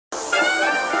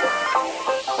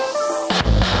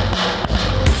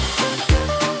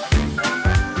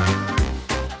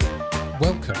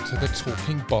Welcome to the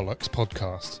Talking Bollocks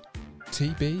podcast.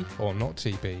 TB or not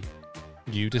TB?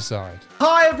 You decide.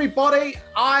 Hi everybody,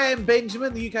 I am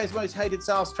Benjamin, the UK's most hated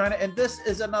sales trainer, and this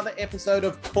is another episode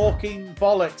of Talking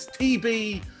Bollocks.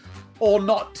 TB or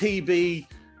not TB,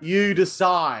 you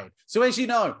decide. So as you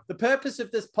know, the purpose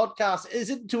of this podcast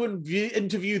isn't to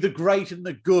interview the great and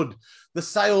the good, the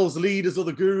sales leaders or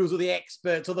the gurus or the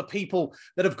experts or the people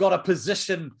that have got a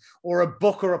position or a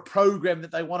book or a program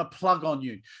that they want to plug on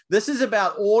you. This is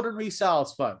about ordinary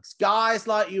sales folks, guys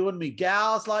like you and me,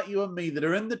 gals like you and me that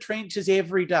are in the trenches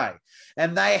every day.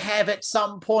 And they have at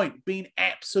some point been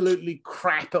absolutely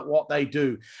crap at what they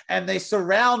do. And they're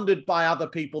surrounded by other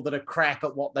people that are crap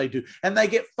at what they do. And they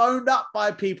get phoned up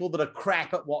by people that are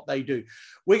crap at what they do.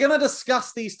 We're going to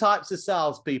discuss these types of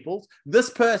salespeople, this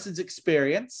person's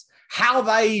experience, how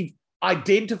they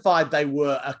identified they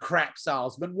were a crap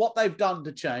salesman, what they've done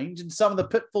to change, and some of the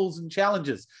pitfalls and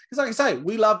challenges. Because like I say,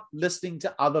 we love listening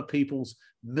to other people's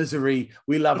misery.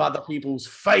 We love other people's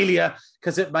failure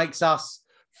because it makes us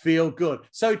feel good.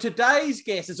 So today's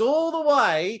guest is all the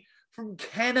way from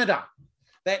Canada,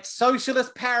 that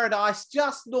socialist paradise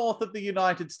just north of the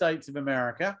United States of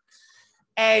America.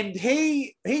 And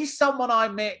he's someone I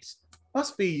met,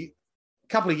 must be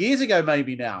couple of years ago,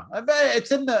 maybe now.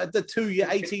 It's in the 2-year,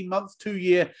 18 months,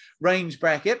 2-year range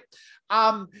bracket.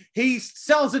 He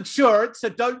sells insurance, so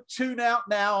don't tune out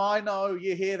now. I know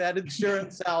you hear that,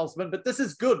 insurance salesman, but this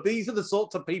is good. These are the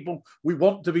sorts of people we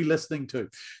want to be listening to.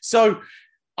 So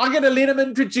I'm going to let him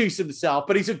introduce himself,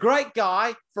 but he's a great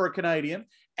guy for a Canadian.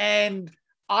 And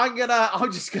I'm going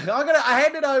to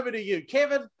hand it over to you.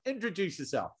 Kevin, introduce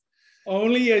yourself.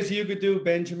 Only as you could do,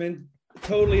 Benjamin.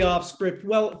 Totally off script.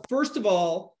 Well, first of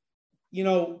all, you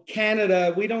know,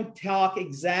 Canada, we don't talk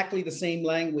exactly the same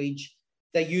language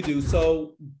that you do.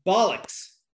 So bollocks,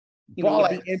 you know,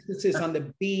 with the emphasis on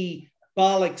the B,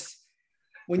 bollocks.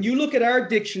 When you look at our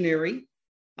dictionary,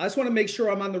 I just want to make sure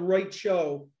I'm on the right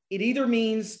show. It either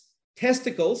means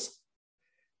testicles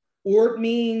or it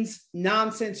means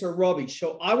nonsense or rubbish.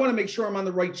 So I want to make sure I'm on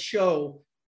the right show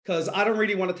because I don't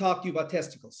really want to talk to you about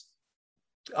testicles.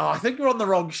 Oh, I think we're on the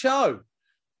wrong show.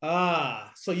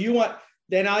 So you want,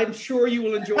 then I'm sure you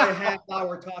will enjoy a half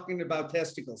hour talking about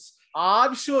testicles.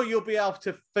 I'm sure you'll be able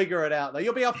to figure it out, though.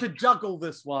 You'll be able to juggle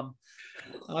this one.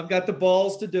 I've got the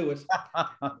balls to do it.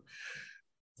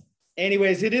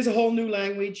 Anyways, it is a whole new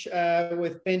language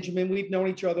with Benjamin. We've known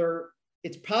each other.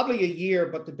 It's probably a year,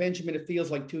 but to Benjamin, it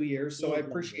feels like 2 years. So I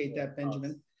appreciate that,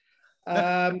 Benjamin.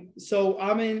 So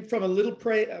I'm from a little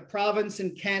province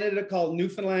in Canada called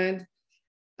Newfoundland.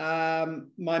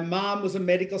 My mom was a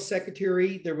medical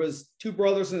secretary. There was 2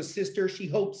 brothers and a sister. She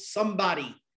hoped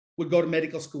somebody would go to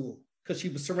medical school because she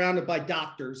was surrounded by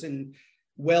doctors and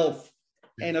wealth.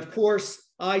 And of course,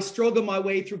 I struggled my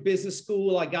way through business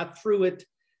school. I got through it.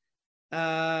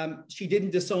 She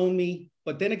didn't disown me,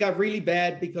 but then it got really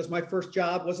bad because my first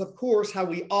job was, of course, how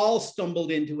we all stumbled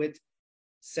into it,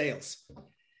 sales.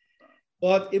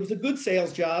 But it was a good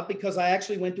sales job because I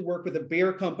actually went to work with a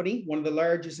beer company, one of the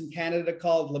largest in Canada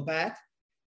called Labatt.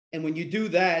 And when you do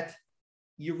that,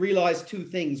 you realize 2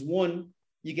 things. One,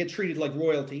 you get treated like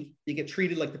royalty. You get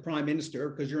treated like the prime minister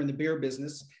because you're in the beer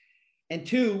business. And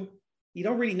 2, you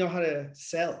don't really know how to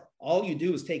sell. All you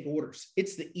do is take orders.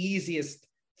 It's the easiest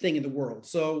thing in the world.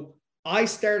 So I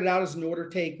started out as an order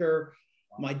taker.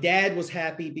 My dad was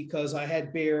happy because I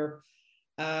had beer.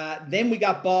 Then we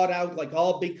got bought out like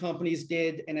all big companies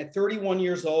did. And at 31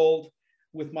 years old,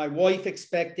 with my wife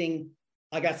expecting,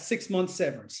 I got 6 months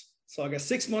severance. So I got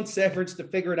 6 months severance to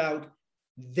figure it out.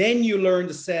 Then you learn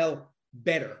to sell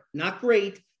better. Not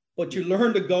great, but you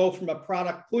learn to go from a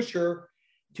product pusher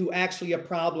to actually a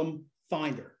problem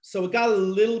finder. So it got a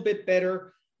little bit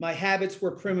better. My habits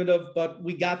were primitive, but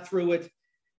we got through it.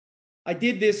 I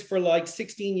did this for like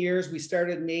 16 years. We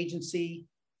started an agency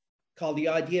called the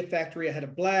Idea Factory. I had a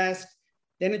blast.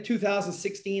 Then in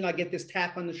 2016, I get this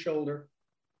tap on the shoulder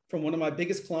from one of my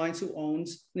biggest clients who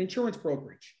owns an insurance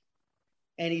brokerage.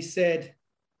 And he said,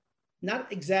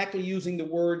 not exactly using the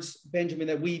words, Benjamin,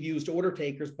 that we've used, order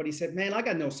takers, but he said, man, I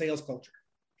got no sales culture.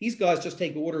 These guys just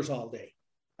take orders all day.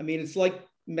 I mean, it's like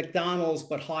McDonald's,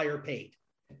 but higher paid.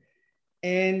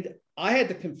 And I had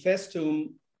to confess to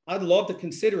him, I'd love to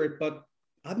consider it, but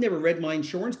I've never read my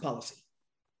insurance policy.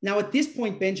 Now, at this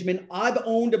point, Benjamin, I've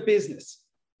owned a business,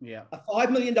 a $5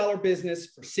 million business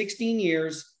for 16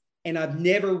 years, and I've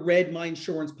never read my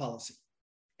insurance policy.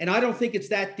 And I don't think it's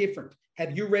that different.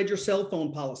 Have you read your cell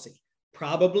phone policy?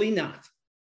 Probably not.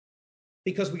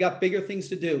 because we got bigger things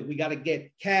to do. We got to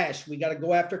get cash. We got to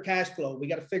go after cash flow. We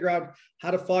got to figure out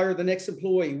how to fire the next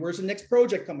employee. Where's the next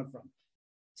project coming from?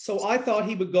 So I thought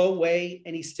he would go away,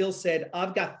 and he still said,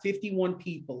 I've got 51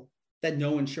 people that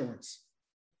know insurance.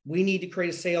 We need to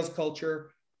create a sales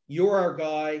culture. You're our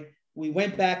guy. We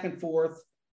went back and forth.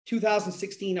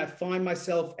 2016, I find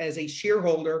myself as a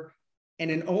shareholder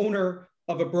and an owner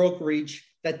of a brokerage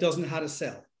that doesn't know how to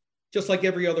sell, just like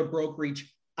every other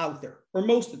brokerage out there, or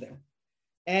most of them.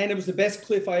 And it was the best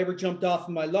cliff I ever jumped off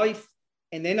in my life.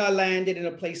 And then I landed in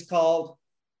a place called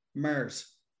Mars,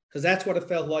 because that's what it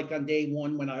felt like on day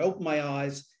one when I opened my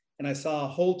eyes and I saw a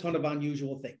whole ton of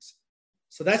unusual things.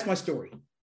 So that's my story.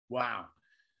 Wow.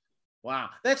 Wow.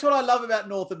 That's what I love about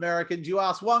North Americans. You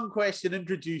ask one question,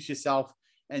 introduce yourself,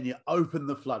 and you open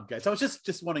the floodgates. I was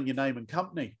just wanting your name and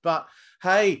company. But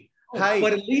hey.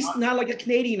 But at least not like a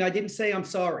Canadian, I didn't say I'm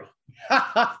sorry.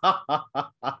 I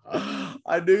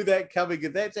knew that coming,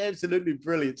 and that's absolutely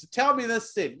brilliant. So tell me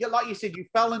this then. Like you said, you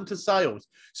fell into sales.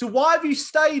 So why have you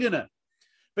stayed in it?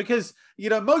 Because,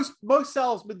 most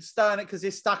salesmen stay in it because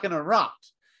they're stuck in a rut.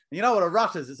 And you know what a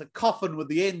rut is? It's a coffin with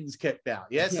the ends kicked out.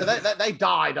 Yeah. So they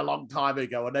died a long time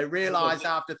ago, and they realized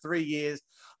after 3 years,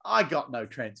 I got no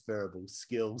transferable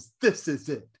skills. This is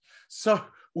it. So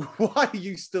why are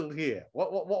you still here?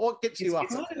 What gets you up?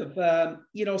 Kind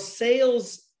of,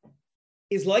 sales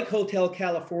is like Hotel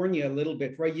California a little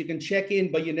bit, right? You can check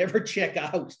in, but you never check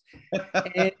out.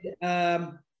 And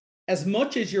as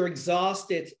much as you're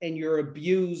exhausted and you're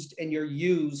abused and you're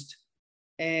used,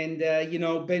 and,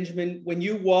 Benjamin, when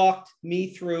you walked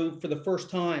me through for the first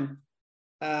time,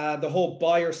 the whole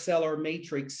buyer-seller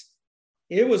matrix,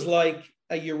 it was like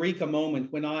a eureka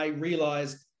moment when I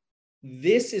realized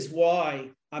this is why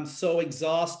I'm so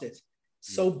exhausted,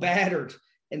 so battered,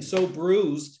 and so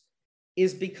bruised,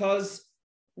 is because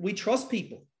we trust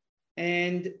people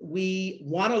and we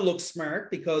want to look smart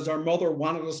because our mother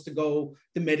wanted us to go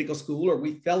to medical school, or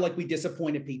we felt like we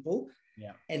disappointed people.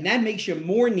 Yeah. And that makes you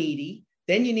more needy.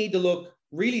 Then you need to look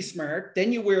really smart.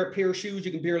 Then you wear a pair of shoes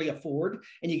you can barely afford,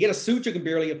 and you get a suit you can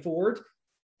barely afford.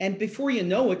 And before you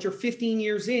know it, you're 15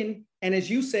 years in. And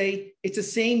as you say, it's the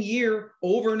same year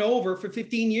over and over for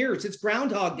 15 years. It's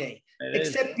Groundhog Day,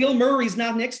 except Bill Murray's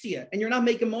not next to you and you're not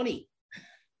making money.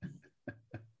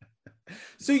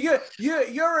 So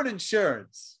you're in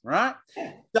insurance, right?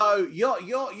 Yeah. So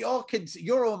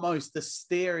you're almost the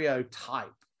stereotype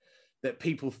that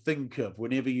people think of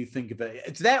whenever you think of it.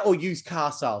 It's that or used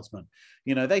car salesman.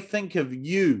 They think of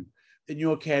you in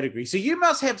your category. So you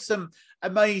must have some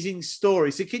amazing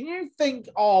stories. So can you think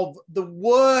of the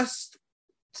worst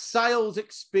sales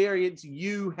experience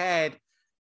you had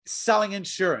selling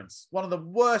insurance? One of the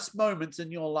worst moments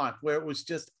in your life where it was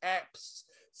just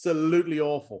absolutely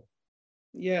awful.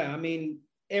 Yeah, I mean,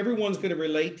 everyone's going to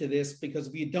relate to this because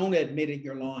if you don't admit it,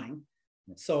 you're lying.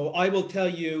 So I will tell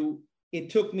you, it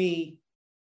took me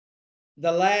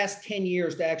the last 10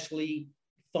 years to actually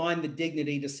find the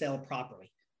dignity to sell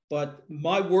properly. But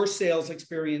my worst sales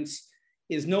experience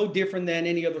is no different than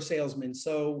any other salesman.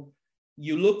 So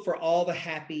you look for all the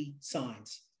happy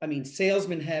signs. I mean,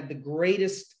 salesmen have the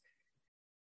greatest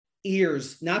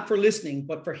ears, not for listening,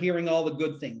 but for hearing all the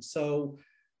good things. So,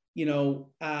 we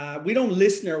don't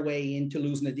listen our way into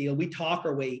losing a deal. We talk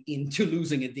our way into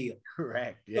losing a deal.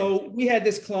 Correct. Yes. So we had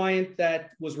this client that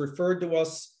was referred to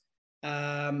us.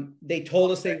 They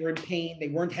told us they were in pain. They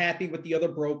weren't happy with the other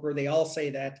broker. They all say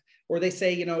that, or they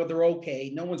say, they're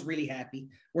okay. No one's really happy.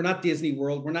 We're not Disney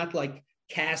World. We're not like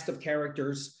cast of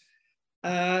characters.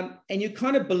 And you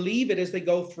kind of believe it as they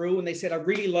go through. And they said, I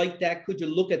really like that. Could you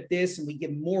look at this? And we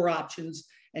give more options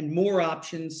and more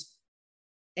options.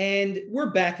 And we're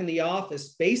back in the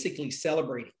office, basically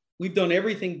celebrating. We've done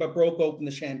everything but broke open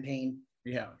the champagne.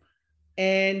 Yeah.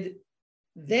 And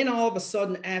then all of a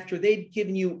sudden, after they'd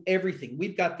given you everything,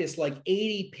 we've got this like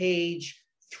 80-page,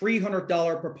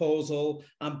 $300 proposal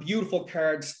on beautiful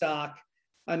card stock.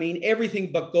 I mean,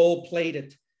 everything but gold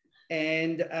plated.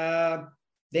 And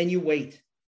then you wait.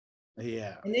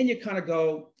 Yeah. And then you kind of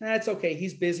go, that's okay.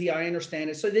 He's busy. I understand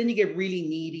it. So then you get really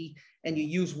needy and you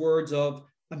use words of,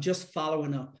 I'm just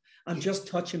following up. I'm just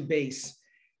touching base.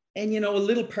 And, a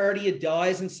little part of you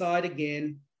dies inside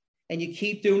again. And you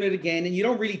keep doing it again. And you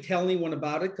don't really tell anyone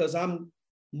about it because I'm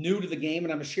new to the game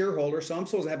and I'm a shareholder. So I'm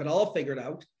supposed to have it all figured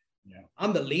out. Yeah.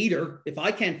 I'm the leader if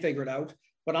I can't figure it out.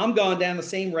 But I'm gone down the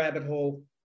same rabbit hole.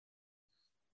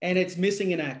 And it's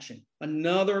missing in action.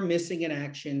 Another missing in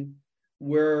action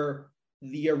where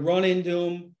you run into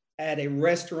them at a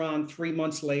restaurant 3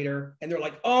 months later. And they're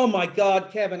like, oh my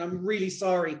God, Kevin, I'm really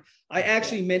sorry. I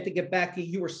actually meant to get back to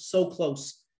you. You were so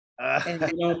close. And,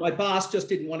 my boss just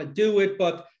didn't want to do it.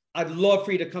 But I'd love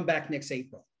for you to come back next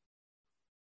April.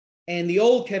 And the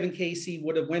old Kevin Casey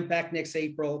would have went back next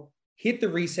April, hit the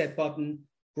reset button,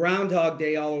 Groundhog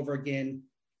Day all over again.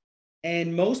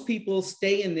 And most people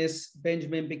stay in this,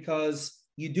 Benjamin, because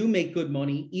you do make good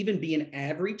money. Even being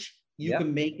average, you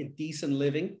can make a decent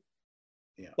living.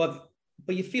 Yeah. But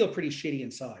you feel pretty shitty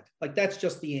inside. Like, that's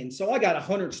just the end. So I got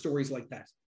 100 stories like that.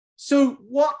 So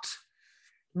what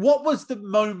was the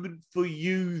moment for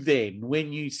you then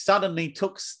when you suddenly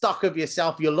took stock of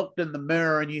yourself? You looked in the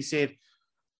mirror and you said,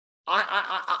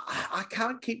 I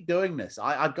can't keep doing this.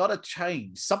 I got to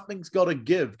change. Something's got to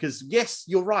give. Because yes,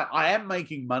 you're right. I am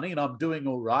making money and I'm doing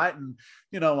all right. And,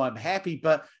 I'm happy,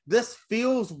 but this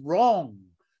feels wrong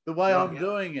the way I'm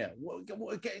doing it.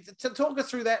 To talk us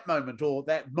through that moment, or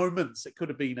that moments, it could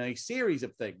have been a series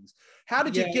of things. How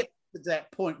did you get to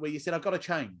that point where you said, I've got to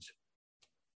change?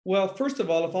 Well, first of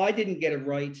all, if I didn't get it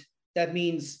right, that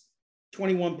means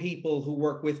 21 people who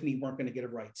work with me weren't going to get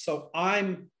it right. So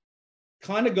I'm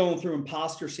kind of going through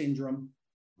imposter syndrome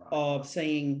of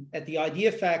saying, at the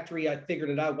Idea Factory, I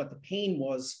figured it out what the pain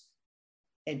was,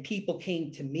 and people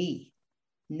came to me.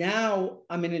 Now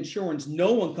I'm in insurance.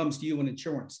 No one comes to you in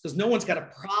insurance because no one's got a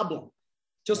problem.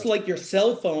 Just like your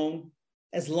cell phone,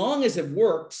 as long as it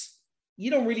works, you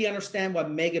don't really understand what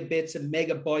megabits and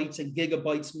megabytes and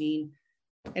gigabytes mean.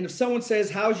 And if someone says,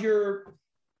 how's your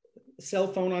cell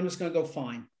phone? I'm just going to go,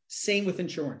 fine. Same with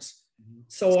insurance.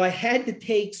 So I had to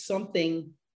take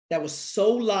something that was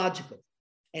so logical,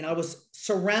 and I was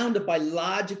surrounded by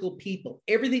logical people.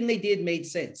 Everything they did made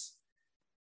sense.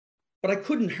 But I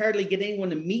couldn't hardly get anyone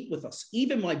to meet with us.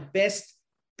 Even my best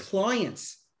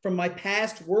clients from my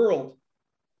past world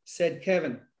said,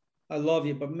 Kevin, I love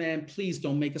you, but man, please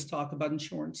don't make us talk about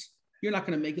insurance. You're not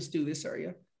going to make us do this, are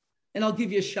you? And I'll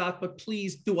give you a shot, but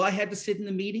please, do I have to sit in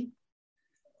the meeting?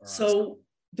 Right. So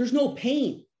there's no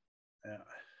pain. Yeah.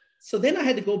 So then I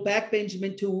had to go back,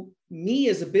 Benjamin, to me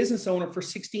as a business owner for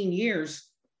 16 years,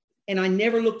 and I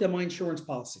never looked at my insurance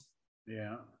policy.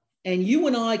 Yeah. And you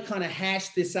and I kind of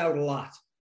hashed this out a lot.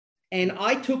 And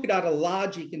I took it out of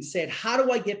logic and said, how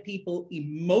do I get people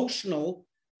emotional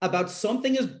about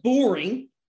something as boring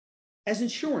as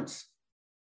insurance?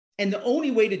 And the only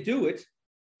way to do it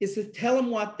is to tell them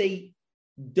what they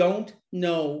don't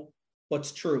know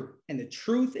what's true. And the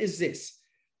truth is this.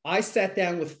 I sat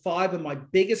down with 5 of my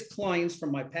biggest clients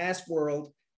from my past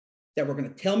world that were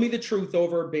going to tell me the truth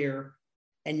over a beer.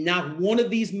 And not one of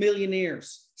these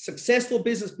millionaires, successful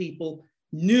business people,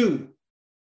 knew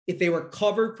if they were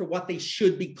covered for what they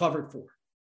should be covered for.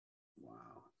 Wow.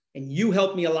 And you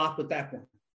helped me a lot with that one.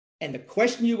 And the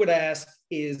question you would ask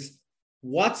is,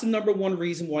 what's the number one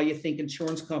reason why you think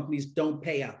insurance companies don't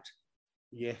pay out?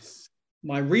 Yes.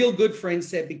 My real good friend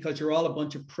said, because you're all a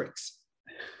bunch of pricks.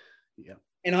 Yeah.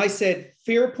 And I said,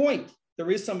 fair point. There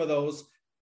is some of those.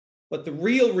 But the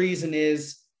real reason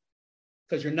is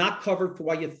because you're not covered for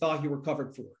what you thought you were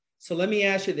covered for. So let me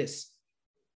ask you this.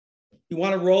 You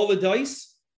want to roll the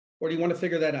dice, or do you want to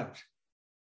figure that out?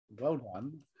 Well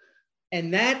done.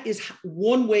 And that is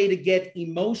one way to get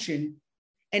emotion.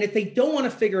 And if they don't want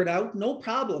to figure it out, no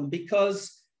problem,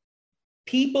 because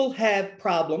people have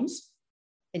problems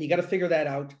and you got to figure that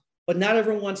out, but not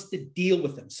everyone wants to deal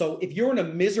with them. So if you're in a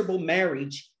miserable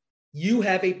marriage, you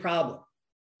have a problem.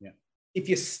 Yeah. If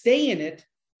you stay in it,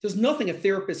 there's nothing a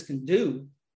therapist can do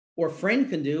or a friend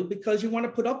can do because you want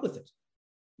to put up with it.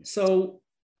 Yeah. So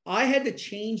I had to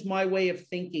change my way of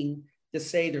thinking to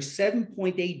say there's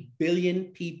 7.8 billion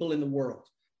people in the world.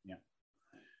 Yeah.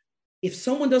 If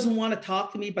someone doesn't want to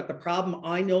talk to me about the problem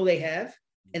I know they have,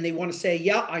 and they want to say,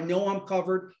 yeah, I know I'm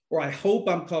covered, or I hope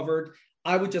I'm covered,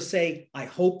 I would just say, I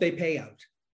hope they pay out.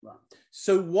 Right.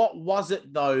 So what was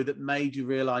it, though, that made you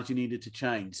realize you needed to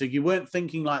change? So you weren't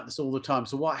thinking like this all the time.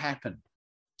 So what happened?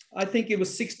 I think it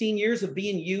was 16 years of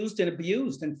being used and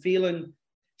abused and feeling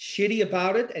shitty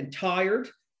about it and tired,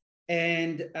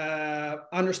 and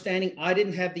understanding I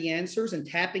didn't have the answers, and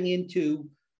tapping into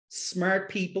smart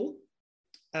people,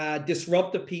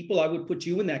 disruptive people. I would put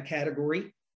you in that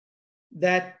category,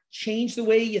 that changed the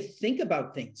way you think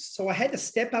about things. So I had to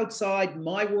step outside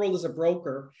my world as a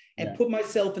broker and put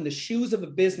myself in the shoes of a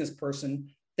business person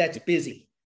that's busy.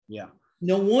 Yeah.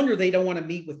 No wonder they don't want to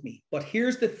meet with me. But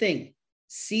here's the thing.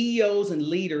 CEOs and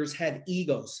leaders have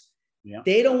egos. Yeah.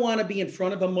 They don't want to be in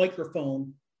front of a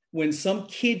microphone when some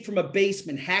kid from a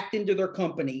basement hacked into their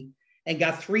company and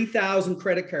got 3,000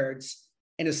 credit cards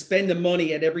and is spending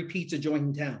money at every pizza joint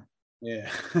in town. Yeah.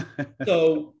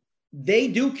 So they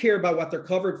do care about what they're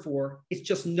covered for. It's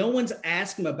just no one's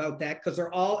asking about that because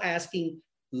they're all asking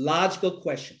logical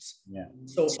questions. Yeah.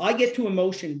 So I get to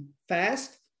emotion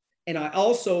fast, And I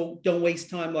also don't waste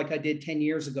time like I did 10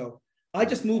 years ago. I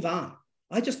just move on.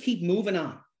 I just keep moving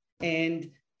on.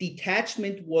 And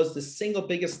detachment was the single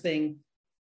biggest thing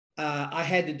I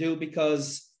had to do,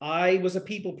 because I was a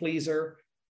people pleaser.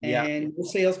 And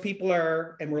most salespeople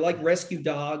are, and we're like rescue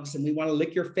dogs, and we want to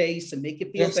lick your face and make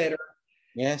you feel better.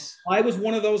 Yes. I was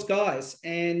one of those guys,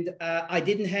 and I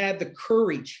didn't have the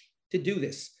courage to do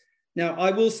this. Now,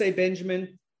 I will say,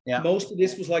 Benjamin, most of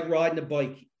this was like riding a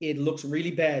bike. It looks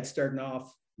really bad starting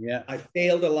off. Yeah. I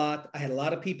failed a lot. I had a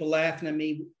lot of people laughing at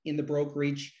me in the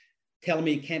brokerage, telling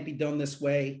me it can't be done this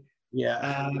way.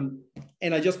 Yeah.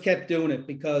 And I just kept doing it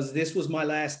because this was my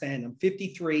last stand. I'm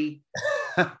 53.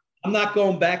 I'm not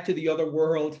going back to the other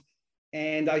world.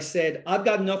 And I said, I've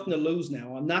got nothing to lose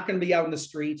now. I'm not going to be out in the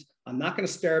street. I'm not going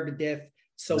to starve to death.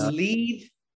 So leave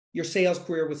your sales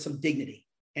career with some dignity.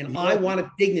 And I wanted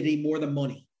dignity more than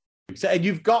money. So, and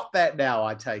you've got that now,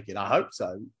 I take it. I hope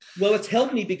so. Well, it's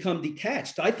helped me become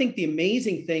detached. I think the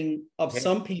amazing thing of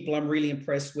some people I'm really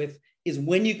impressed with is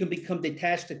when you can become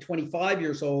detached at 25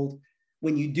 years old,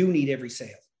 when you do need every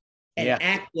sale, and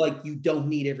act like you don't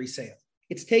need every sale.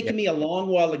 It's taken me a long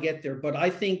while to get there, but I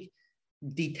think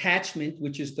detachment,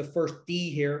 which is the first D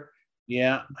here.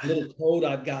 Yeah. Little code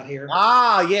I've got here.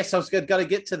 Ah, yes. I was got to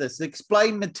get to this.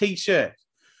 Explain the t-shirt.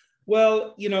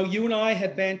 Well, you know, you and I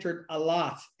had bantered a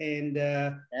lot. And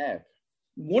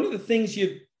one of the things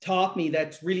you've taught me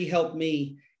that's really helped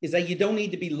me is that you don't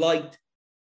need to be liked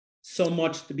so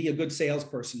much to be a good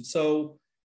salesperson. So,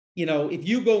 you know, if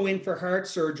you go in for heart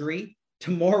surgery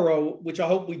tomorrow, which I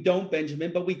hope we don't,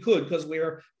 Benjamin, but we could because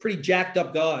we're pretty jacked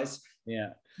up guys. Yeah.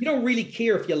 You don't really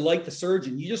care if you like the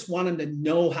surgeon. You just want him to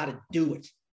know how to do it.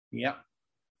 Yeah.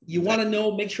 You want to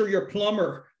know, make sure your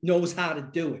plumber knows how to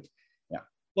do it. Yeah.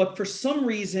 But for some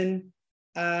reason,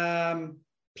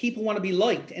 people want to be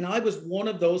liked. And I was one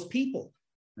of those people.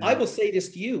 Yeah. I will say this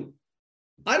to you.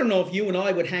 I don't know if you and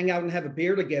I would hang out and have a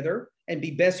beer together and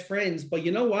be best friends, but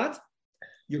you know what?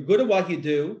 You're good at what you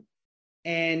do.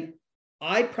 And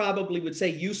I probably would say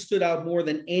you stood out more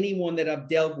than anyone that I've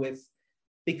dealt with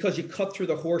because you cut through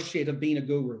the horse shit of being a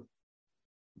guru.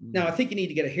 Now, I think you need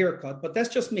to get a haircut, but that's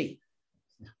just me.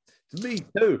 Me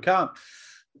too.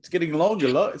 It's getting longer.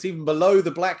 Look, it's even below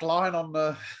the black line on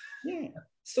the... Yeah.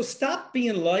 So stop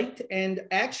being liked and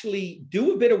actually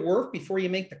do a bit of work before you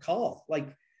make the call.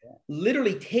 Like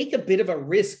literally take a bit of a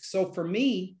risk. So for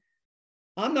me,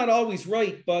 I'm not always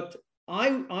right, but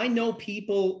I know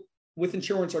people with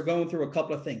insurance are going through a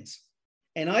couple of things.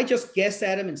 And I just guess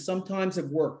at them, and sometimes it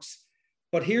works.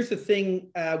 But here's the thing,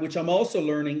 which I'm also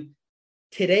learning.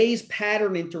 Today's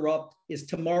pattern interrupt is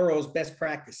tomorrow's best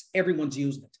practice. Everyone's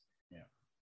using it. Yeah.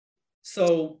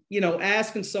 So, you know,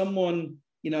 asking someone,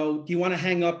 you know, do you want to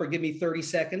hang up or give me 30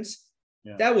 seconds?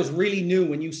 Yeah. That was really new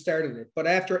when you started it. But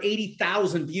after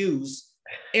 80,000 views,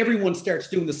 everyone starts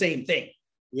doing the same thing.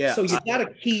 Yeah. So you got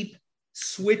to keep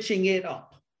switching it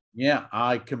up. Yeah,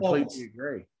 I completely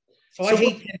agree. So I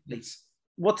hate templates.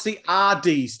 What's the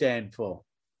RD stand for?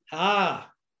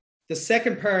 The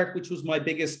second part, which was my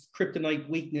biggest kryptonite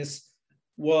weakness,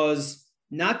 was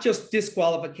not just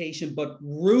disqualification, but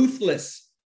ruthless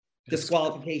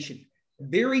disqualification.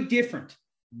 Very different.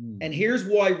 And here's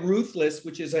why ruthless,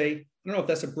 which is I don't know if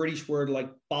that's a British word like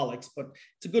bollocks, but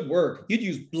it's a good word. You'd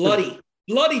use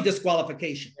bloody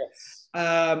disqualification.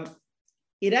 Yes.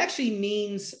 It actually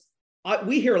means,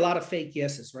 we hear a lot of fake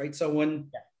yeses, right? So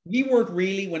when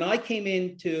when I came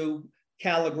into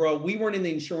Calagro, we weren't in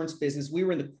the insurance business. We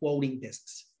were in the quoting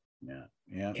business. Yeah.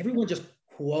 Yeah. Everyone just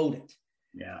quoted.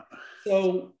 Yeah.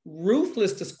 So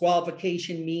ruthless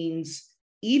disqualification means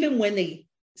even when they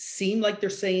seem like they're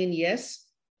saying yes,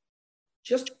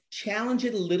 just challenge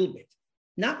it a little bit,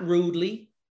 not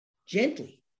rudely,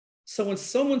 gently. So when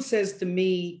someone says to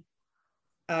me,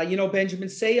 you know, Benjamin,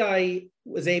 say I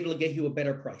was able to get you a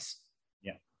better price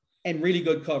and really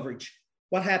good coverage,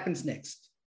 what happens next?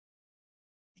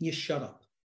 You shut up.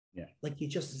 Yeah. Like you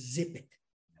just zip it.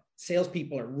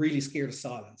 Salespeople are really scared of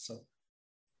silence. So,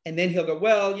 and then he'll go,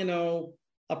 well, you know,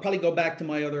 I'll probably go back to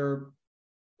my other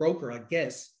broker, I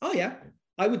guess. Oh yeah,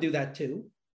 I would do that too.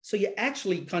 So you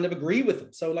actually kind of agree with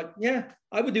them. So like, yeah,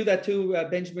 I would do that too,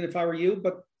 Benjamin, if I were you,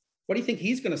 but what do you think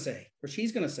he's going to say or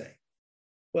she's going to say?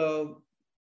 Well,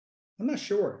 I'm not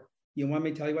sure. You want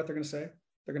me to tell you what they're going to say?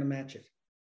 They're going to match it.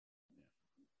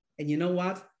 And you know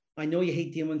what? I know you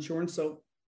hate dealing with insurance, so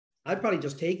I'd probably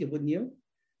just take it, wouldn't you?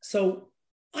 So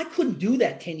I couldn't do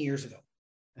that 10 years ago.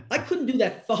 I couldn't do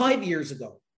that 5 years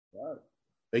ago.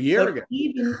 A year ago.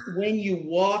 Even when you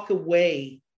walk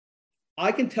away,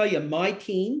 I can tell you my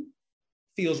team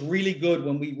feels really good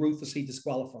when we ruthlessly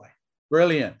disqualify.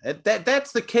 Brilliant.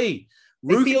 That's the key.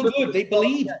 They feel good. They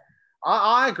believe.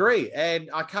 I agree. And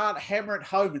I can't hammer it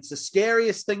home. It's the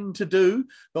scariest thing to do.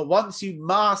 But once you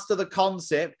master the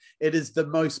concept, it is the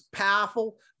most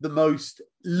powerful, the most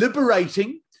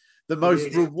liberating, the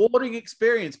most rewarding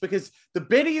experience. Because the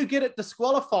better you get at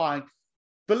disqualifying,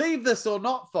 believe this or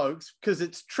not, folks, because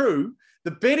it's true,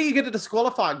 the better you get at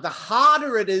disqualifying, the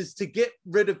harder it is to get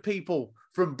rid of people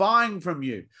from buying from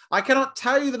you. I cannot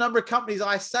tell you the number of companies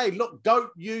I say, look, don't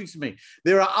use me.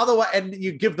 There are other ways, and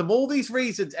you give them all these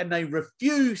reasons and they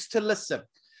refuse to listen.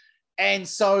 And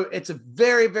so it's a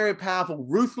very, very powerful,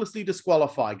 ruthlessly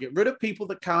disqualify. Get rid of people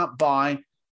that can't buy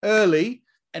early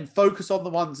and focus on the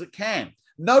ones that can.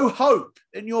 No hope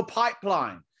in your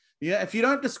pipeline. Yeah, if you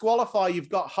don't disqualify, you've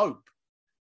got hope.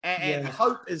 And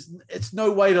hope it's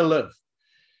no way to live.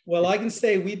 Well, I can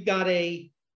say we've got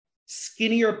a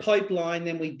skinnier pipeline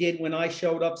than we did when I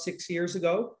showed up 6 years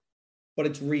ago, but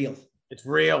it's real. It's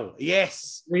real.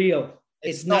 Yes. Real.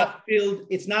 It's not filled.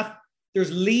 It's not,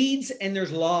 there's leads and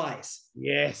there's lies.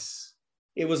 Yes.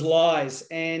 It was lies.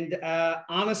 And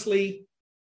honestly,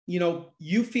 you know,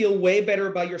 you feel way better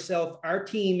about yourself. Our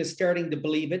team is starting to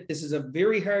believe it. This is a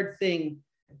very hard thing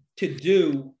to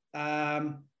do.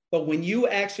 But when you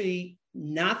actually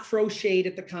not throw shade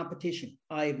at the competition,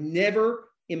 I've never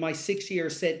in my 6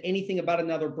 years said anything about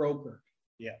another broker.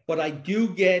 Yeah. But I do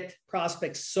get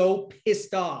prospects so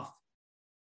pissed off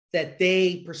that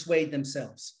they persuade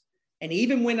themselves. And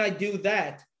even when I do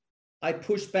that, I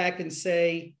push back and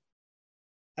say,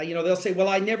 you know, they'll say, well,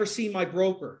 I never see my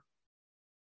broker.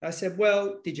 I said,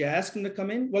 well, did you ask him to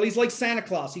come in? Well, he's like Santa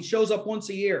Claus. He shows up once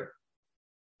a year.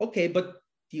 Okay, but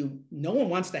no one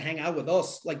wants to hang out with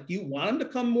us. Like, do you want him to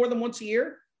come more than once a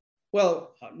year?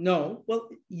 Well, no. Well,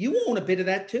 you own a bit of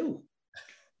that too.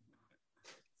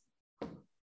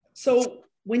 So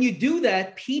when you do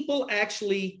that, people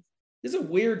actually, this is a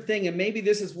weird thing. And maybe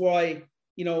this is why,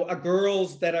 you know,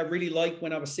 girls that I really liked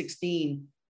when I was 16,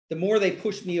 the more they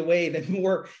pushed me away, the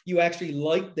more you actually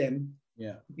liked them.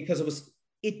 Yeah. Because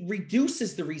it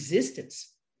reduces the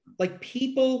resistance. Like,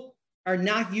 people are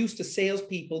not used to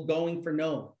salespeople going for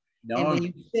no. And when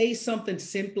you say something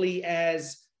simply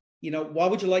as, you know,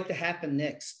 what would you like to happen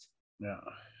next? Yeah.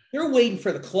 They're waiting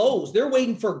for the close. They're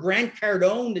waiting for Grant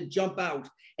Cardone to jump out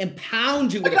and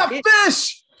pound you with a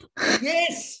fish.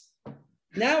 Yes.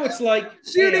 Now it's like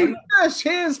shooting fish.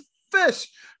 Here's fish.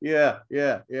 Yeah.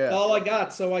 All I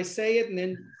got. So I say it, and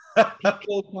then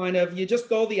people kind of, you just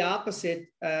go the opposite.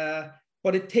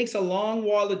 But it takes a long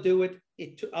while to do it.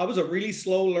 I was a really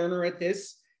slow learner at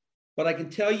this, but I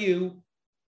can tell you,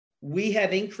 we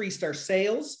have increased our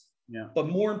sales. Yeah. But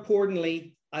more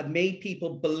importantly, I've made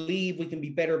people believe we can be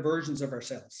better versions of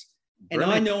ourselves.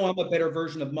 Brilliant. And I know I'm a better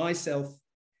version of myself,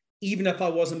 even if I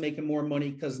wasn't making more money,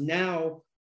 because now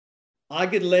I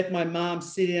could let my mom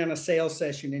sit in on a sales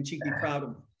session and she'd be proud of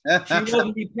me. She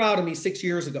wouldn't be proud of me 6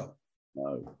 years ago.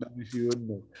 No, she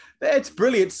wouldn't. That's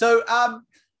brilliant. So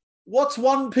what's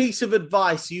one piece of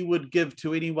advice you would give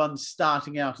to anyone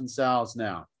starting out in sales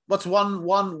now? What's one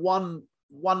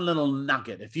little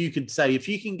nugget? If you could say, if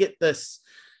you can get this,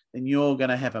 then you're going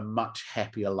to have a much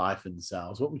happier life in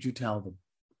sales, what would you tell them?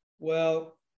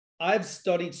 Well, I've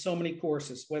studied so many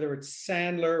courses, whether it's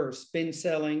Sandler or spin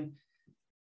selling.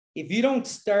 If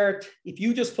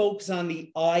you just focus on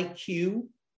the IQ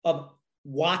of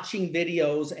watching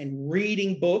videos and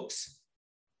reading books,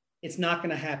 it's not going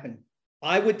to happen.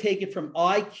 I would take it from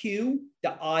IQ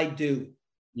to I do.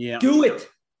 Yeah. Do it.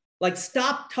 Like,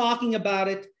 stop talking about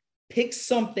it. Pick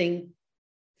something,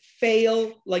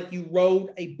 fail like you rode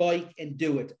a bike, and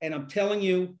do it. And I'm telling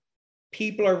you,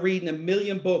 people are reading 1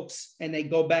 million books and they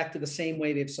go back to the same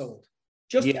way they've sold.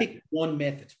 Just pick one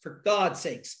method. For God's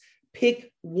sakes,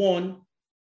 pick one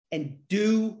and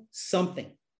do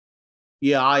something.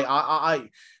 Yeah, I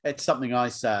it's something I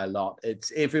say a lot.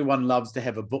 It's everyone loves to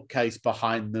have a bookcase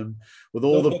behind them with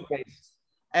all the books,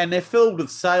 and they're filled with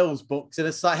sales books. And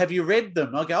it's like, have you read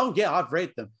them? I go, oh yeah, I've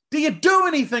read them. Do you do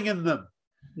anything in them?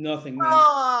 Nothing, man.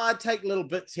 I take little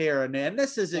bits here and there. And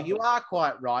this is it. You are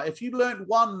quite right. If you learned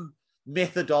one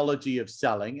methodology of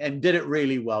selling and did it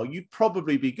really well, you'd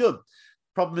probably be good.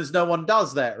 Problem is, no one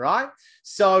does that, right?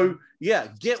 So yeah,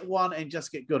 get one and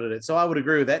just get good at it. So I would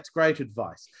agree with that. It's great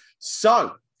advice.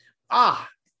 So,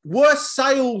 worst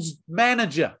sales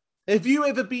manager. Have you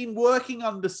ever been working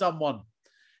under someone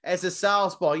as a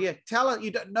sales boy? Yeah, tell it. You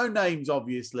don't know names,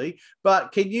 obviously,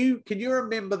 but can you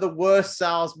remember the worst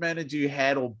sales manager you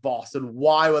had or boss, and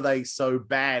why were they so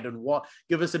bad? And what?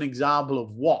 Give us an example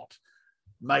of what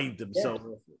made them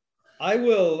so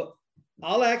awful.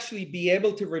 I'll actually be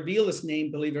able to reveal this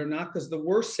name, believe it or not, because the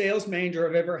worst sales manager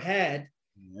I've ever had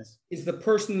is the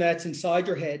person that's inside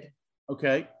your head.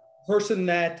 Okay. Person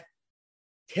that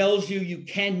tells you you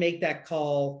can't make that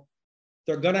call.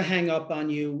 They're going to hang up on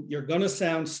you. You're going to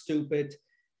sound stupid.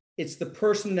 It's the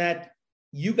person that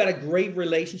you got a great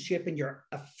relationship and you're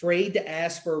afraid to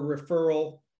ask for a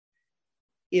referral.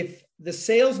 If the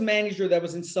sales manager that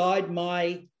was inside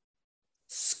my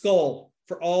skull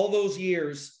for all those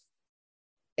years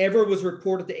ever was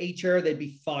reported to HR, they'd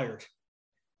be fired.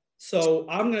 So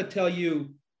I'm going to tell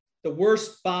you, the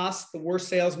worst boss, the worst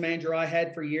sales manager I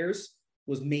had for years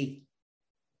was me.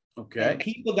 Okay. And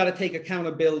people got to take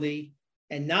accountability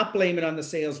and not blame it on the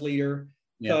sales leader.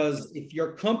 Because if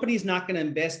your company's not going to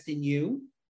invest in you,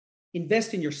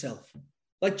 invest in yourself.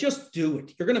 Like, just do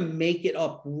it. You're going to make it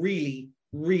up really,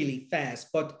 really fast.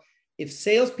 But if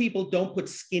salespeople don't put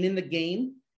skin in the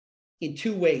game in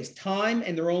two ways, time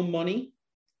and their own money,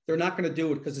 they're not going to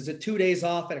do it, because it's a 2 days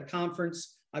off at a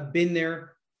conference. I've been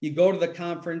there. You go to the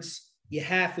conference, you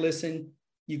half listen,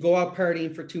 you go out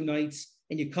partying for 2 nights,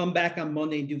 and you come back on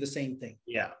Monday and do the same thing.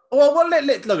 Yeah. Well,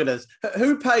 let's look at this.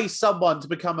 Who pays someone to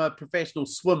become a professional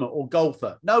swimmer or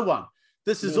golfer? No one.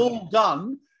 This is all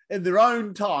done in their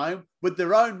own time with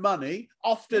their own money,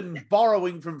 often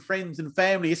borrowing from friends and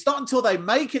family. It's not until they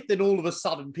make it that all of a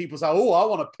sudden people say, oh, I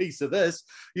want a piece of this.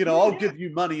 You know, I'll give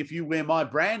you money if you wear my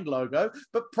brand logo.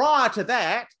 But prior to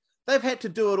that, they've had to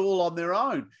do it all on their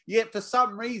own. Yet for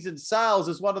some reason, sales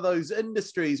is one of those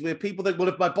industries where people think, well,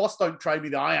 if my boss don't train me,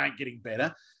 then I ain't getting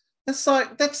better. It's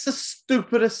like, that's the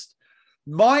stupidest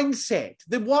mindset.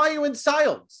 Then why are you in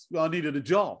sales? Well, I needed a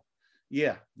job.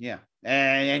 Yeah.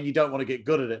 And you don't want to get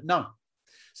good at it. No.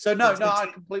 So no, I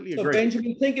completely agree. So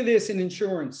Benjamin, think of this in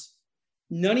insurance.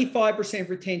 95%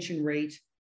 retention rate,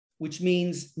 which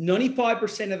means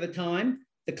 95% of the time,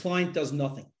 the client does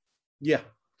nothing. Yeah.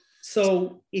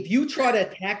 So if you try to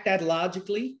attack that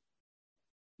logically,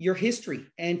 your history.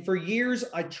 And for years,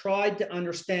 I tried to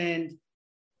understand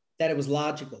that it was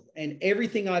logical, and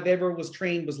everything I've ever was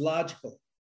trained was logical.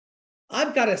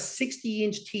 I've got a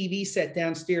 60-inch TV set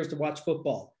downstairs to watch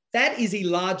football. That is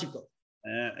illogical.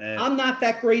 I'm not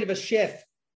that great of a chef,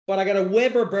 but I got a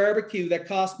Weber barbecue that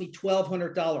cost me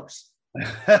 $1,200.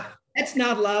 That's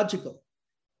not logical.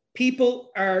 People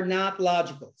are not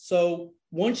logical. So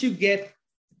once you get,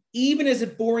 even as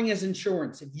boring as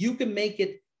insurance, if you can make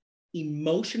it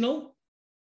emotional,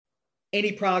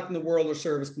 any product in the world or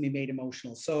service can be made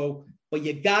emotional. So, but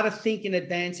you got to think in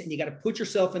advance, and you got to put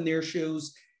yourself in their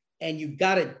shoes, and you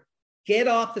got to get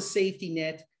off the safety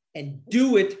net and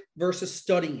do it versus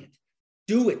studying it.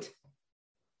 Do it.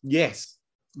 Yes.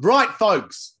 Right,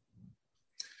 folks.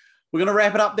 We're going to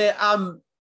wrap it up there.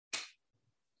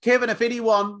 Kevin, if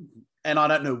anyone, and I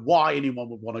don't know why anyone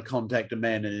would want to contact a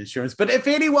man in insurance, but if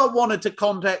anyone wanted to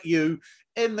contact you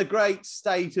in the great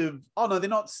state of, oh no, they're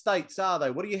not states, are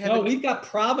they? What do you have? No, we've got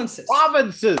provinces.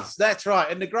 Provinces, that's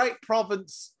right. In the great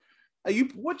province,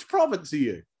 which province are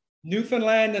you?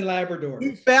 Newfoundland and Labrador.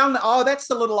 Newfoundland, oh, that's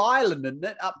the little island, isn't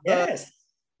it? Up there. Yes.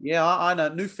 Yeah, I know.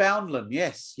 Newfoundland,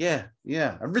 yes, yeah.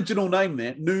 Original name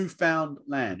there,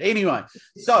 Newfoundland. Anyway,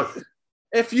 so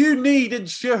if you need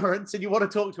insurance and you want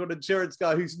to talk to an insurance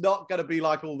guy who's not going to be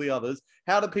like all the others,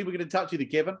 how do people get in touch with you,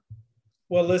 Kevin?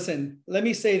 Well, listen, let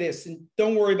me say this, and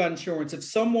don't worry about insurance. If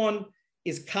someone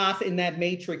is caught in that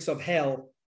matrix of hell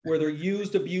where they're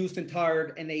used, abused, and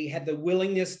tired, and they have the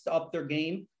willingness to up their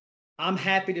game, I'm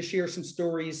happy to share some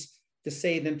stories to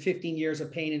save them 15 years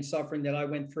of pain and suffering that I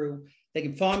went through. They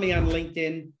can find me on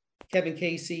LinkedIn, Kevin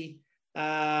Casey. They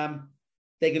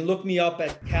can look me up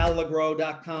at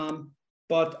callegro.com.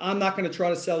 But I'm not going to try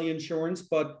to sell you insurance,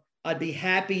 but I'd be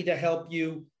happy to help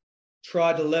you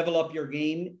try to level up your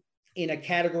game in a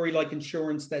category like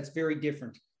insurance that's very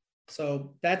different.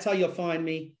 So that's how you'll find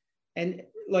me. And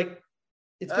like,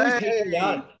 it's very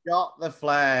patriotic. Got the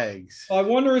flags. I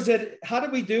wonder, how do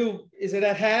we do? Is it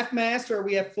at half mast or are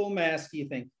we at full mast, do you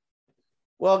think?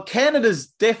 Well, Canada's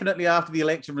definitely after the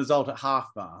election result at half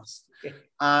mast.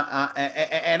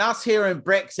 And us here in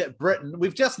Brexit Britain,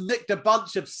 we've just nicked a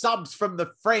bunch of subs from the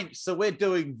French, so we're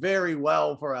doing very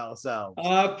well for ourselves.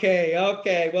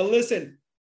 Okay. Well, listen,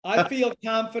 I feel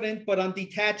confident, but I'm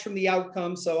detached from the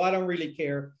outcome, so I don't really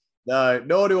care. No,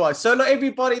 nor do I. So look,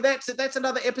 everybody, that's it. That's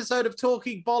another episode of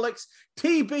Talking Bollocks.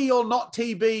 TB or not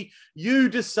TB, you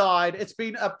decide. It's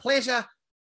been a pleasure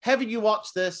having you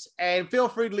watch this, and feel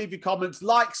free to leave your comments,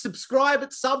 like, subscribe at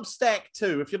Substack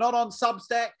too. If you're not on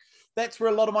Substack, that's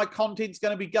where a lot of my content's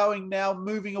going to be going now,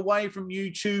 moving away from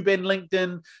YouTube and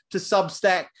LinkedIn to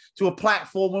Substack, to a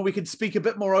platform where we can speak a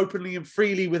bit more openly and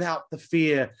freely without the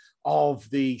fear of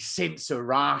the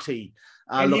censorati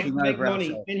looking over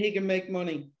ourselves. And he can make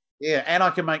money. Yeah, and I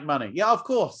can make money. Yeah, of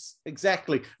course.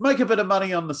 Exactly. Make a bit of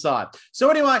money on the side. So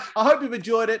anyway, I hope you've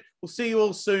enjoyed it. We'll see you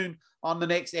all soon. on the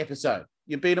next episode.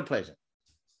 You've been a pleasure.